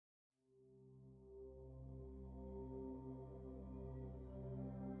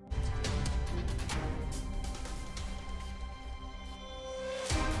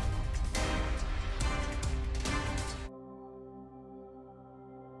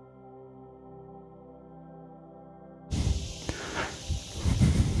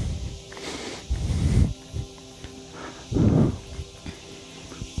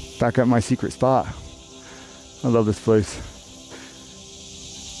Back at my secret spot. I love this place.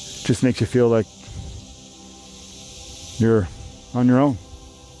 Just makes you feel like you're on your own.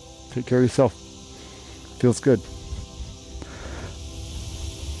 Take care of yourself. Feels good.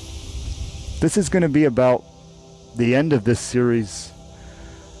 This is going to be about the end of this series,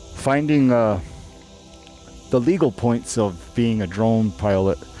 finding the legal points of being a drone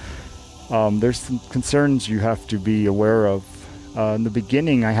pilot. There's some concerns you have to be aware of. In the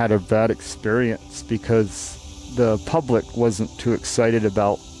beginning, I had a bad experience because the public wasn't too excited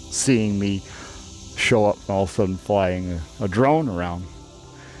about seeing me show up and all of a sudden flying a drone around.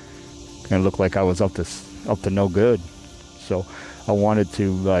 It looked like I was up to no good. So I wanted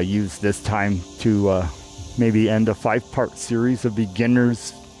to use this time to maybe end a 5-part series of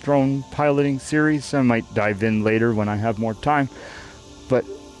beginners drone piloting series. I might dive in later when I have more time, but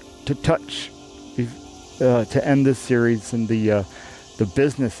to end this series and the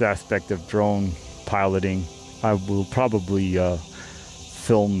business aspect of drone piloting, I will probably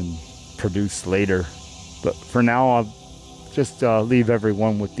film and produce later. But for now, I'll just leave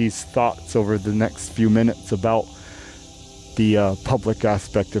everyone with these thoughts over the next few minutes about the public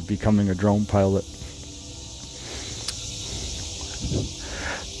aspect of becoming a drone pilot.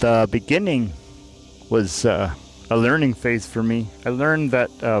 The beginning was a learning phase for me. I learned that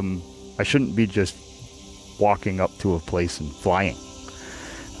I shouldn't be just walking up to a place and flying.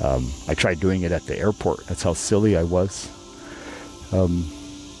 I tried doing it at the airport. That's how silly I was.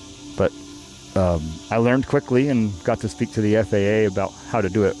 But I learned quickly and got to speak to the FAA about how to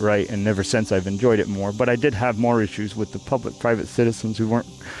do it right, and ever since I've enjoyed it more. But I did have more issues with the public-private citizens who weren't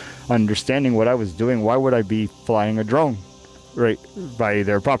understanding what I was doing. Why would I be flying a drone right by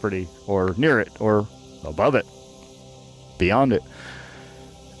their property or near it or above it, beyond it?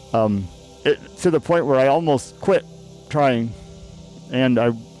 To the point where I almost quit trying. And I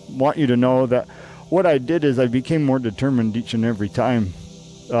want you to know that what I did is I became more determined each and every time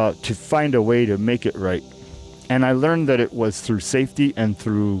to find a way to make it right. And I learned that it was through safety and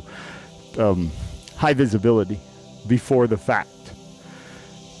through high visibility before the fact.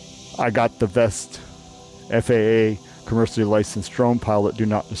 I got the vest, FAA, commercially licensed drone pilot, do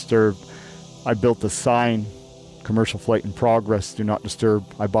not disturb. I built a sign, commercial flight in progress, do not disturb.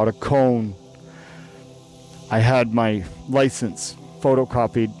 I bought a cone. I had my license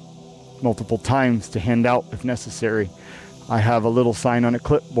photocopied multiple times to hand out if necessary. I have a little sign on a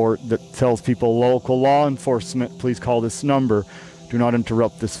clipboard that tells people, local law enforcement, please call this number. Do not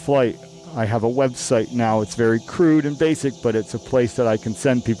interrupt this flight. I have a website now. It's very crude and basic, but it's a place that I can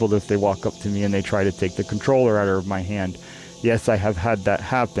send people if they walk up to me and they try to take the controller out of my hand. Yes, I have had that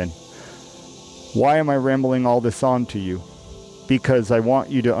happen. Why am I rambling all this on to you? Because I want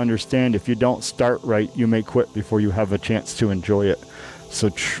you to understand, if you don't start right, you may quit before you have a chance to enjoy it. So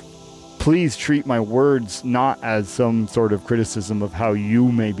please treat my words not as some sort of criticism of how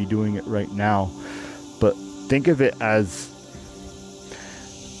you may be doing it right now, but think of it as,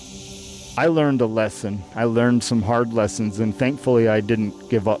 I learned a lesson. I learned some hard lessons, and thankfully I didn't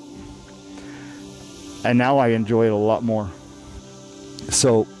give up. And now I enjoy it a lot more.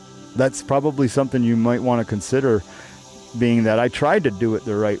 So that's probably something you might want to consider, being that I tried to do it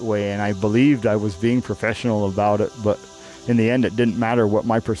the right way and I believed I was being professional about it, but in the end it didn't matter what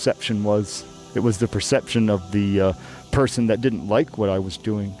my perception was. It was the perception of the person that didn't like what I was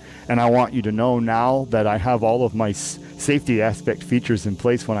doing. And I want you to know now that I have all of my safety aspect features in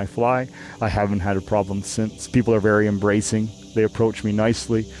place when I fly. I haven't had a problem since. People are very embracing. They approach me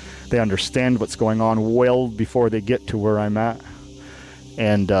nicely. They understand what's going on well before they get to where I'm at.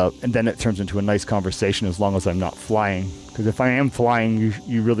 And then it turns into a nice conversation as long as I'm not flying. Because if I am flying,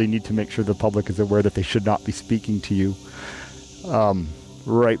 you really need to make sure the public is aware that they should not be speaking to you.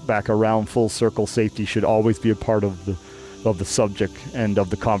 Right back around full circle, safety should always be a part of the subject and of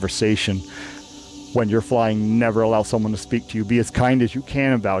the conversation. When you're flying, never allow someone to speak to you. Be as kind as you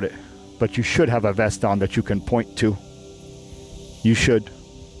can about it. But you should have a vest on that you can point to. You should,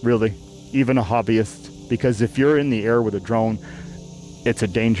 really. Even a hobbyist. Because if you're in the air with a drone, it's a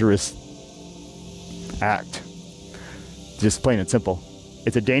dangerous act. Just plain and simple.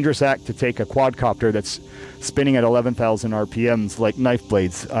 It's a dangerous act to take a quadcopter that's spinning at 11,000 RPMs like knife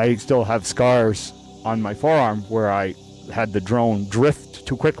blades. I still have scars on my forearm where I had the drone drift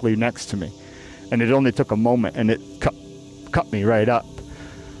too quickly next to me. And it only took a moment and it cut me right up.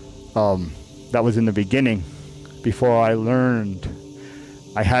 That was in the beginning. Before I learned,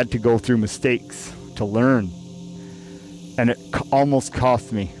 I had to go through mistakes to learn. And it almost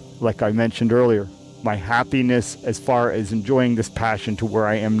cost me, like I mentioned earlier, my happiness as far as enjoying this passion to where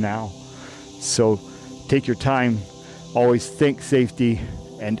I am now. So take your time, always think safety,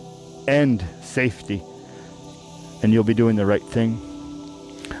 and and safety. And you'll be doing the right thing.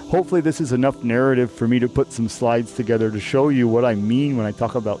 Hopefully this is enough narrative for me to put some slides together to show you what I mean when I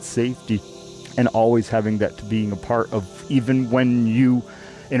talk about safety, and always having that to being a part of, even when you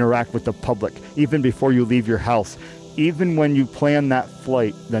interact with the public, even before you leave your house, even when you plan that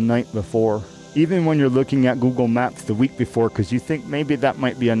flight the night before, even when you're looking at Google Maps the week before because you think maybe that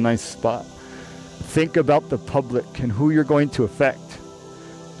might be a nice spot. Think about the public and who you're going to affect.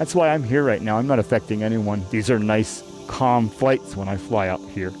 That's why I'm here right now. I'm not affecting anyone. These are nice, calm flights when I fly out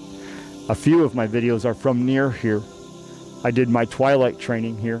here. A few of my videos are from near here. I did my twilight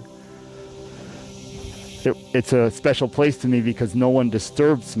training here. It's a special place to me because no one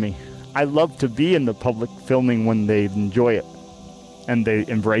disturbs me. I love to be in the public filming when they enjoy it and they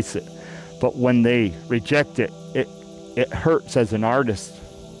embrace it. But when they reject it, it hurts as an artist.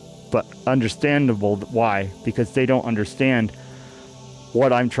 But understandable why, because they don't understand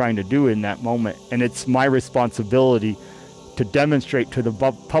what I'm trying to do in that moment. And it's my responsibility to demonstrate to the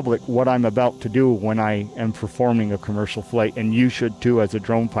public what I'm about to do when I am performing a commercial flight. And you should too as a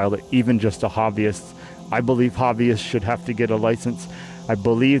drone pilot, even just a hobbyist. I believe hobbyists should have to get a license. I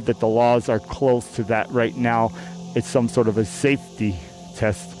believe that the laws are close to that right now. It's some sort of a safety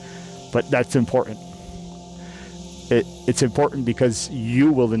test, but that's important. It's important because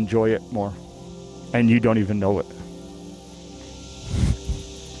you will enjoy it more, and you don't even know it.